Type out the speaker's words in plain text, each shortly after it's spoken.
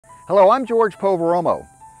Hello, I'm George Poveromo,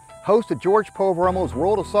 host of George Poveromo's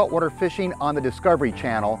World of Saltwater Fishing on the Discovery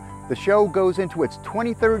Channel. The show goes into its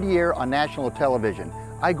 23rd year on national television.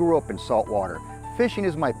 I grew up in saltwater. Fishing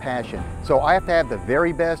is my passion, so I have to have the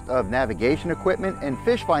very best of navigation equipment and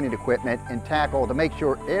fish finding equipment and tackle to make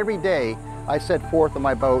sure every day I set forth on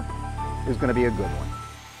my boat is going to be a good one.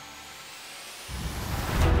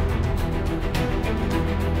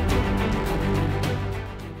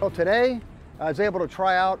 Well, today I was able to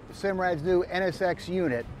try out Simrad's new NSX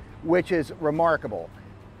unit, which is remarkable.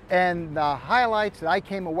 And the highlights that I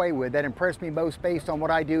came away with that impressed me most based on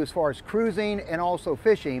what I do as far as cruising and also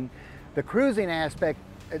fishing, the cruising aspect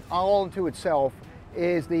all into itself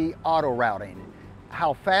is the auto routing.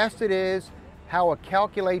 How fast it is, how it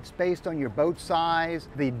calculates based on your boat size,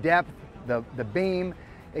 the depth, the beam.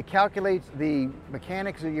 It calculates the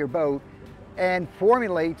mechanics of your boat and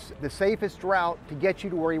formulates the safest route to get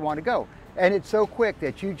you to where you want to go. And it's so quick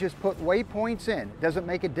that you just put waypoints in. It doesn't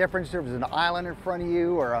make a difference if there's an island in front of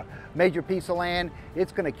you or a major piece of land.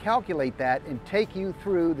 It's going to calculate that and take you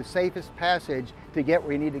through the safest passage to get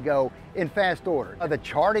where you need to go in fast order. The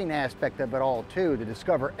charting aspect of it all too, the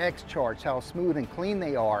Discover X charts, how smooth and clean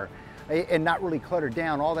they are and not really cluttered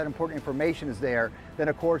down. All that important information is there. Then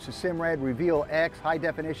of course the Simrad Reveal X high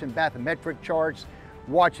definition bathymetric charts,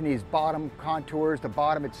 watching these bottom contours, the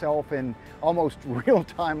bottom itself in almost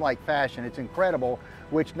real-time like fashion. It's incredible,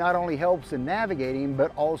 which not only helps in navigating,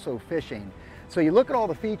 but also fishing. So you look at all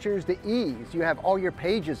the features, the ease, you have all your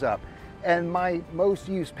pages up, and my most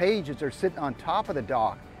used pages are sitting on top of the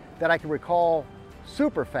dock that I can recall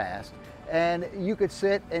super fast. And you could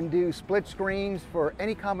sit and do split screens for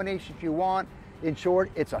any combinations you want. In short,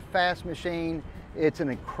 it's a fast machine. It's an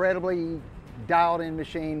incredibly dialed in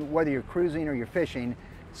machine, whether you're cruising or you're fishing.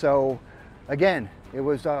 So again, it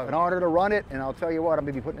was an honor to run it, and I'll tell you what, I'm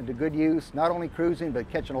going to be putting it to good use, not only cruising, but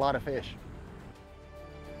catching a lot of fish.